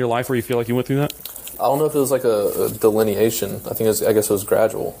time in your life where you feel like you went through that? I don't know if it was like a delineation. I guess it was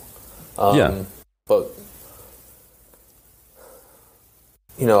gradual. But,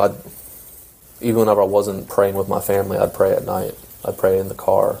 you know, even whenever I wasn't praying with my family, I'd pray at night. I'd pray in the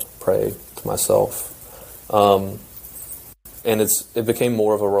car, pray to myself. And it became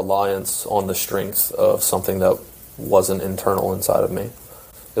more of a reliance on the strength of something that wasn't internal inside of me.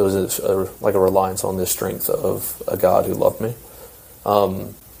 It was like a reliance on the strength of a God who loved me.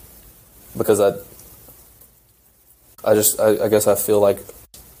 Because I guess I feel like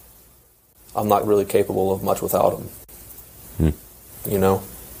I'm not really capable of much without him. You know?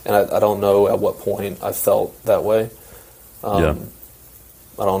 And I don't know at what point I felt that way. I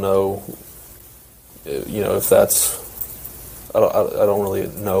don't know, you know, if that's... I don't really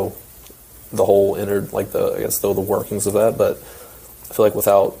know the whole the workings of that, but I feel like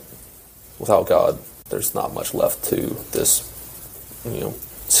without God, there's not much left to this, you know,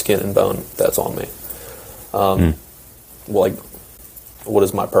 skin and bone that's on me. Like, what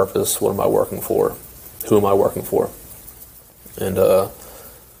is my purpose? What am I working for? Who am I working for? And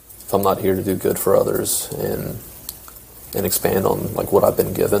if I'm not here to do good for others and expand on like what I've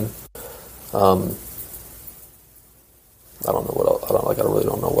been given, I don't know what else, I really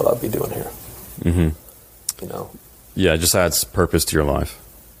don't know what I'd be doing here. You know? Yeah, it just adds purpose to your life.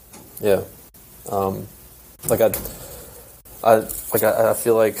 Yeah. I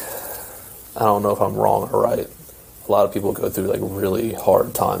feel like, I don't know if I'm wrong or right. A lot of people go through like really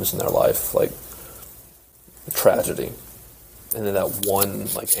hard times in their life, like tragedy. And then that one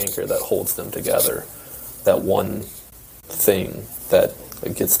like anchor that holds them together, that one thing that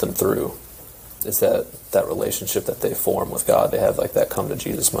gets them through, is that relationship that they form with God. They have like that come to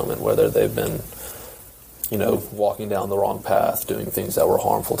Jesus moment, whether they've been, you know, walking down the wrong path, doing things that were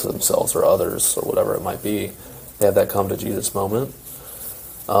harmful to themselves or others or whatever it might be. They have that come to Jesus moment.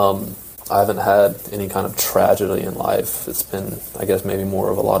 I haven't had any kind of tragedy in life. It's been, I guess, maybe more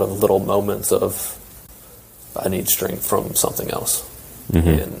of a lot of little moments of I need strength from something else. And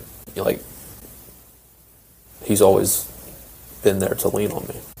you know, like, he's always been there to lean on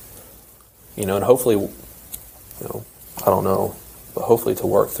me. You know, and hopefully, you know, I don't know, but hopefully to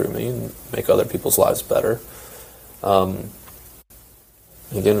work through me and make other people's lives better. Again,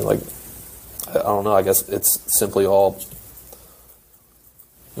 like, I don't know, I guess it's simply all,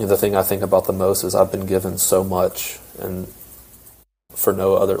 you know, the thing I think about the most is I've been given so much, and for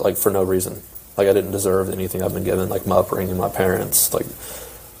no reason. Like, I didn't deserve anything I've been given, like my upbringing, my parents, like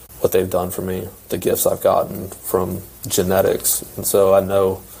what they've done for me, the gifts I've gotten from genetics. And so I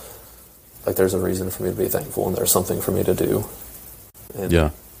know, like, there's a reason for me to be thankful, and there's something for me to do,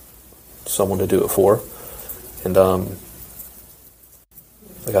 and someone to do it for, and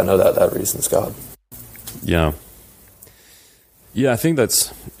like, I know that reason's God. Yeah, I think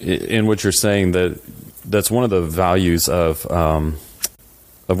that's in what you're saying, that's one of the values of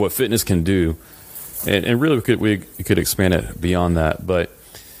what fitness can do, and really we could expand it beyond that. But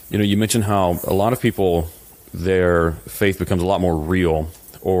you know, you mentioned how a lot of people, their faith becomes a lot more real,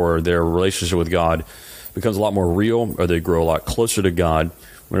 or their relationship with God becomes a lot more real, or they grow a lot closer to God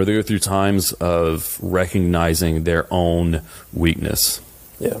whenever they go through times of recognizing their own weakness,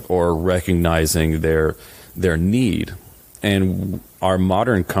 or recognizing their need. And our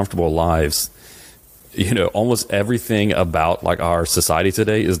modern comfortable lives, you know, almost everything about like our society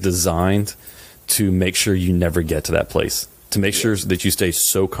today is designed to make sure you never get to that place, to make sure that you stay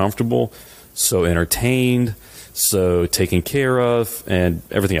so comfortable, so entertained, so taken care of, and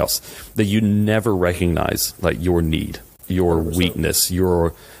everything else, that you never recognize like your need. your 100%. weakness,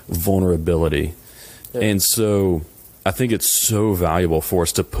 your vulnerability. Yeah. And so I think it's so valuable for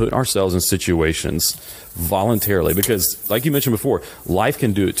us to put ourselves in situations voluntarily, because like you mentioned before, life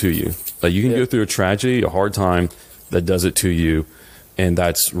can do it to you. Like you can go through a tragedy, a hard time that does it to you, and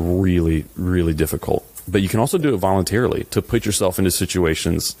that's really, really difficult. But you can also do it voluntarily, to put yourself into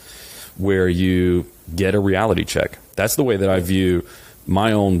situations where you get a reality check. That's the way that I view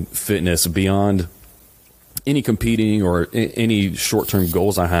my own fitness beyond any competing or any short-term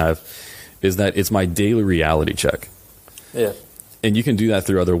goals I have, is that it's my daily reality check. Yeah. And you can do that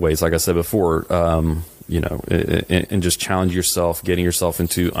through other ways, like I said before, and just challenge yourself, getting yourself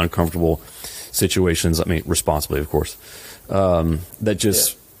into uncomfortable situations. I mean, responsibly, of course, that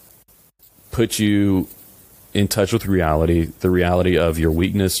just put you in touch with reality, the reality of your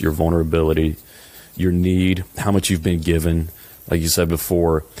weakness, your vulnerability, your need, how much you've been given, like you said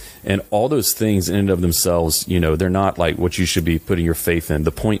before. And all those things in and of themselves, they're not like what you should be putting your faith in.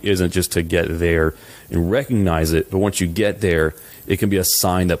 The point isn't just to get there and recognize it, but once you get there, it can be a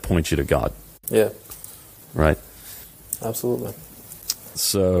sign that points you to God. Yeah. Right? Absolutely.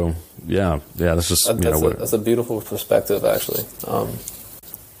 So, that's just, that's a beautiful perspective, actually.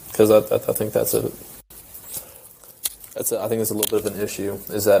 Because I think I think it's a little bit of an issue,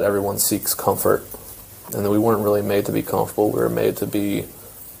 is that everyone seeks comfort, and that we weren't really made to be comfortable. We were made to be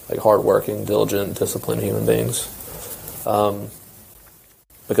like hardworking, diligent, disciplined human beings.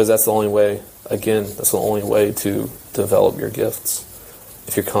 Because that's the only way. Again, that's the only way to develop your gifts.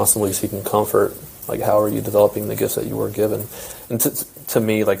 If you're constantly seeking comfort, like how are you developing the gifts that you were given? And to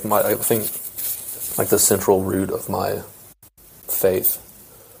me, I think the central root of my faith,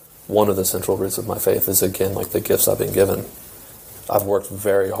 one of the central roots of my faith, is again like the gifts I've been given. I've worked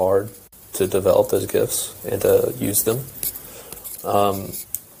very hard to develop those gifts and to use them.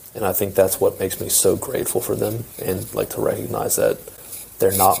 And I think that's what makes me so grateful for them, and like to recognize that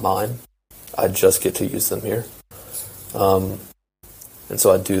they're not mine. I just get to use them here. And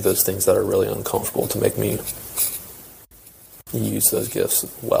so I do those things that are really uncomfortable to make me use those gifts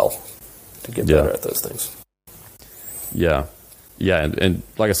well, to get better at those things. Yeah. Yeah. And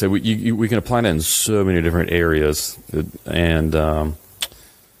like I said, we can apply that in so many different areas, and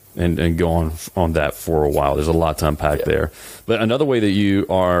go on that for a while. There's a lot to unpack there. But another way that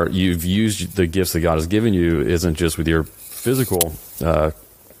you've used the gifts that God has given you isn't just with your physical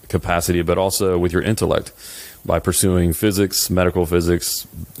capacity, but also with your intellect, by pursuing physics, medical physics,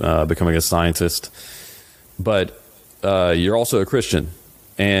 becoming a scientist. But you're also a Christian.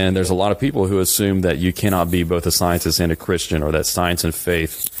 And there's a lot of people who assume that you cannot be both a scientist and a Christian, or that science and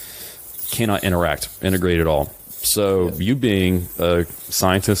faith cannot integrate at all. So you being a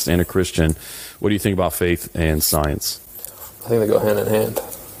scientist and a Christian, what do you think about faith and science? I think they go hand in hand.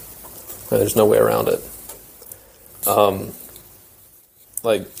 There's no way around it.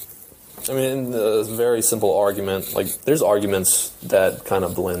 In a very simple argument, there's arguments that kind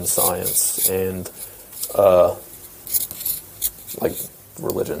of blend science and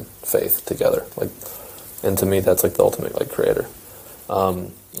religion, faith together. And to me, that's the ultimate creator.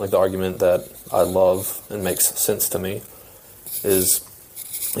 The argument that I love and makes sense to me is,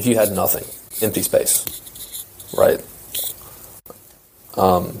 if you had nothing, empty space, right?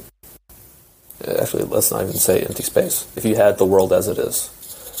 Actually, let's not even say empty space. If you had the world as it is,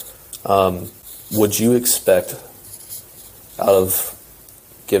 would you expect, out of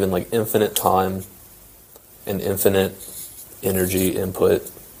given infinite time and infinite energy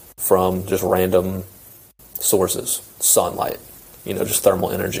input from just random sources, sunlight, just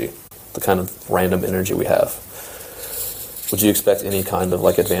thermal energy, the kind of random energy we have, would you expect any kind of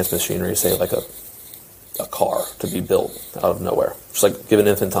advanced machinery, say a car, to be built out of nowhere? Just given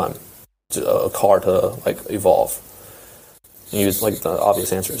infinite time, a car to evolve? And the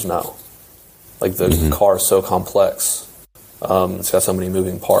obvious answer is no. The car is so complex. It's got so many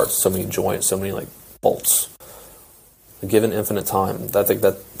moving parts, so many joints, so many bolts. Given infinite time,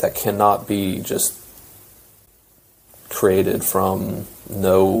 that cannot be just created from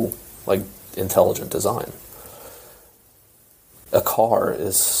no intelligent design. A car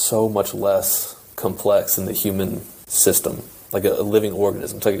is so much less complex than the human system. A living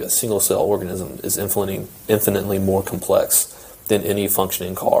organism, a single cell organism, is infinitely more complex than any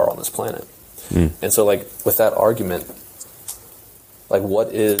functioning car on this planet. And so with that argument,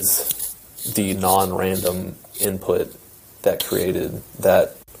 what is the non-random input that created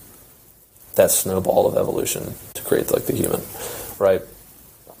that snowball of evolution to create the human, right?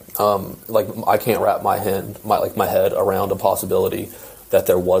 I can't wrap my head around a possibility that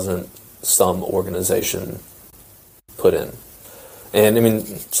there wasn't some organization put in. And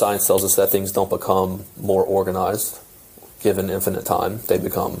science tells us that things don't become more organized given infinite time, they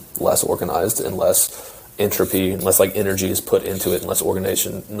become less organized and less entropy, and less like energy is put into it, and less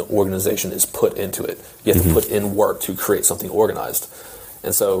organization is put into it. You have to put in work to create something organized.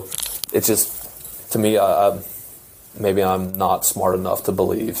 And so it's just, to me, maybe I'm not smart enough to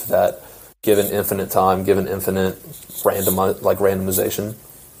believe that given infinite time, given infinite randomization,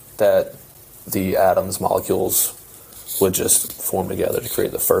 that the atoms, molecules would just form together to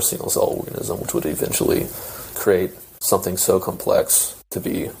create the first single cell organism, which would eventually create something so complex to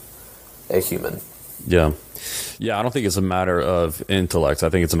be a human. Yeah. Yeah, I don't think it's a matter of intellect. I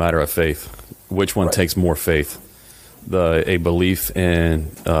think it's a matter of faith. Which one takes more faith? A belief in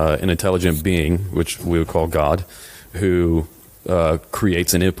an intelligent being, which we would call God, who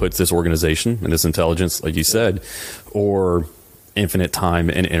creates and inputs this organization and this intelligence, like you said, or infinite time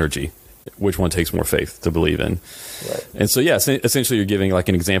and energy. Which one takes more faith to believe in? Right. And so, yeah, essentially you're giving like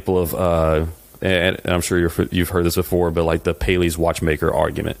an example of, and I'm sure you've heard this before, but like the Paley's watchmaker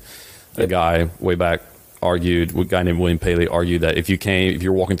argument. A guy way back a guy named William Paley argued that if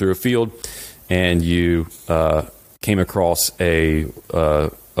you're walking through a field and you came across a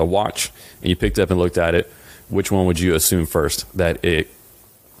watch and you picked up and looked at it, which one would you assume first? That it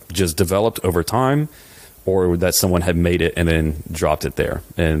just developed over time, or that someone had made it and then dropped it there?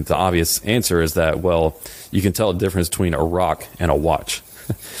 And the obvious answer is that, well, you can tell the difference between a rock and a watch.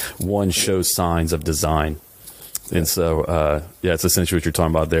 One shows signs of design. And so, yeah, it's essentially what you're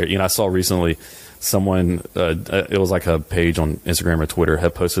talking about there. You know, I saw recently someone, it was like a page on Instagram or Twitter,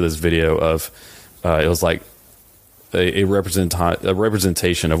 had posted this video of, it was like a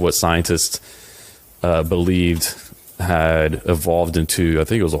representation of what scientists believed had evolved into, I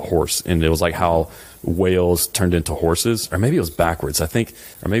think it was a horse. And it was like how whales turned into horses, or maybe it was backwards, I think,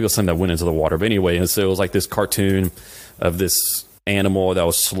 or maybe it was something that went into the water. But anyway, and so it was like this cartoon of this animal that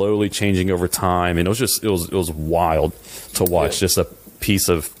was slowly changing over time, and it was wild to watch. Just a piece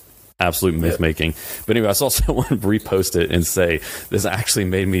of absolute myth making. But anyway, I saw someone repost it and say, this actually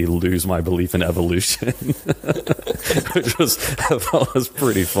made me lose my belief in evolution, which I thought was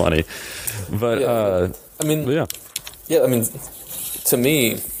pretty funny. But to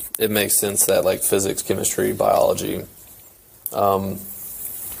me, it makes sense that like physics, chemistry, biology,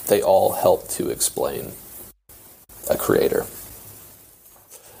 they all help to explain a creator.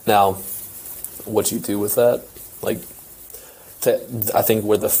 Now, what you do with that, I think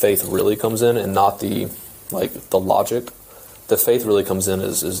where the faith really comes in, and not the logic. The faith really comes in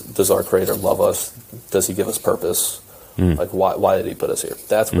is does our Creator love us? Does He give us purpose? Like, why did He put us here?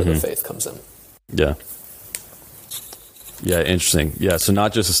 That's where the faith comes in. Yeah. Yeah, interesting. Yeah, so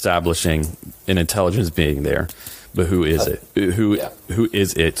not just establishing an intelligence being there, but who is it? Who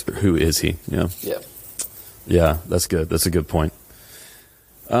is it? Who is He? Yeah. Yeah. Yeah, that's good. That's a good point.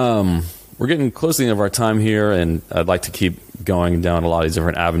 We're getting close to the end of our time here, and I'd like to keep going down a lot of these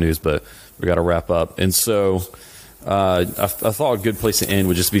different avenues, but we got to wrap up. And so I thought a good place to end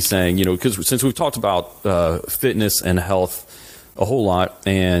would just be saying, because since we've talked about fitness and health a whole lot,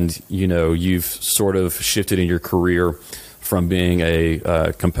 and, you've sort of shifted in your career from being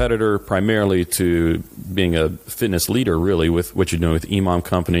a competitor primarily to being a fitness leader, really, with what you're doing with Imam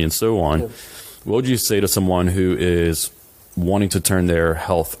Company and so on. Yeah. What would you say to someone who is wanting to turn their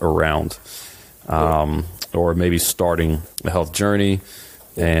health around, or maybe starting a health journey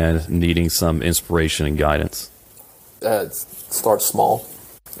and needing some inspiration and guidance? Start small.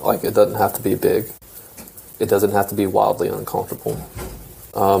 Like, it doesn't have to be big. It doesn't have to be wildly uncomfortable.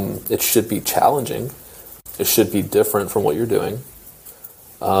 It should be challenging. It should be different from what you're doing.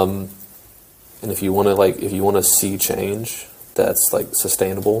 And if you want to see change that's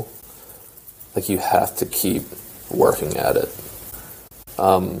sustainable, you have to keep working at it.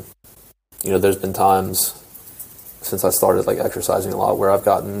 There's been times since I started exercising a lot where I've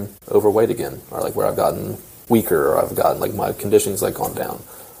gotten overweight again, or where I've gotten weaker, or I've gotten my conditioning's gone down.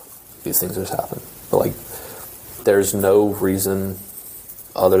 These things just happen. But there's no reason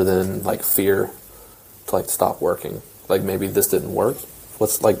other than fear to stop working. Maybe this didn't work.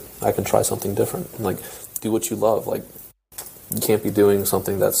 I can try something different. And, do what you love. You can't be doing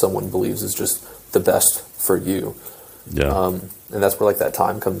something that someone believes is just the best for you. Yeah. And that's where that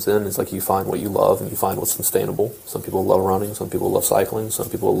time comes in. It's you find what you love and you find what's sustainable. Some people love running. Some people love cycling. Some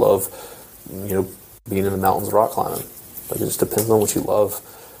people love, being in the mountains, rock climbing. It just depends on what you love.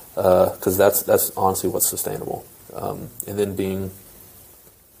 Because that's honestly what's sustainable. And then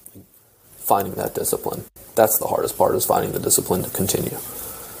finding that discipline. That's the hardest part, is finding the discipline to continue.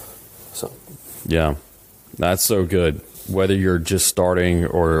 So. Yeah, that's so good. Whether you're just starting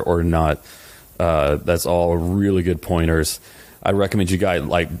or not, that's all really good pointers. I recommend you guys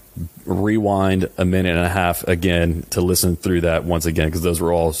like rewind a minute and a half again to listen through that once again, because those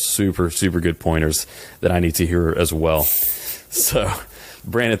were all super, super good pointers that I need to hear as well. So,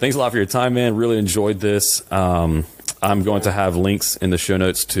 Brandon, thanks a lot for your time, man. Really enjoyed this. I'm going to have links in the show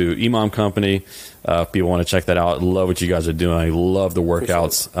notes to Imam Company. If people want to check that out, love what you guys are doing. I love the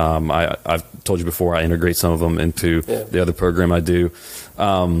workouts. I've told you before, I integrate some of them into the other program I do.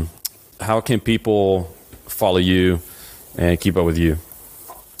 How can people follow you and keep up with you?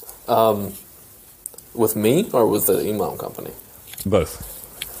 With me or with the Imam Company? Both.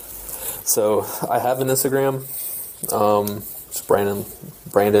 So I have an Instagram. It's Brandon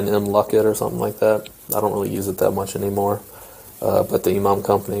M. Luckett or something like that. I don't really use it that much anymore. But the Imam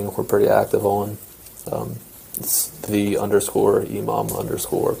Company, we're pretty active on. It's _Imam_company.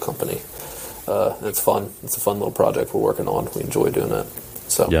 It's fun. It's a fun little project we're working on. We enjoy doing it.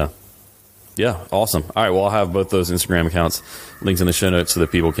 So yeah, awesome. All right, well, I'll have both those Instagram accounts links in the show notes so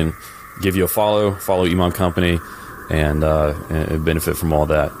that people can give you a follow Imam Company, and benefit from all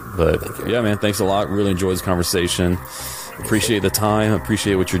that. But yeah, man, thanks a lot. Really enjoyed this conversation. Appreciate the time.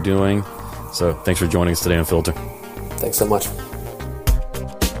 Appreciate what you're doing. So thanks for joining us today on Filter. Thanks so much.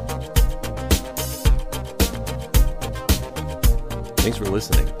 Thanks for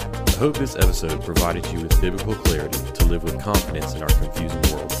listening. I hope this episode provided you with biblical clarity to live with confidence in our confusing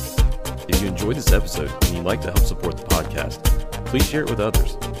world. If you enjoyed this episode and you'd like to help support the podcast, please share it with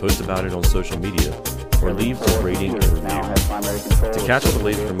others, post about it on social media, or leave a rating and review. To catch up the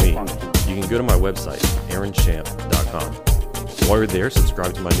latest from me, you can go to my website, aaronchamp.com. While you're there,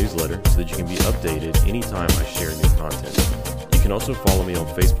 subscribe to my newsletter so that you can be updated anytime I share new content. You can also follow me on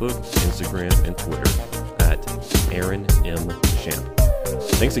Facebook, Instagram, and Twitter at Aaron M. Champ.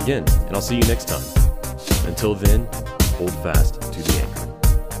 Thanks again, and I'll see you next time. Until then, hold fast to the aim.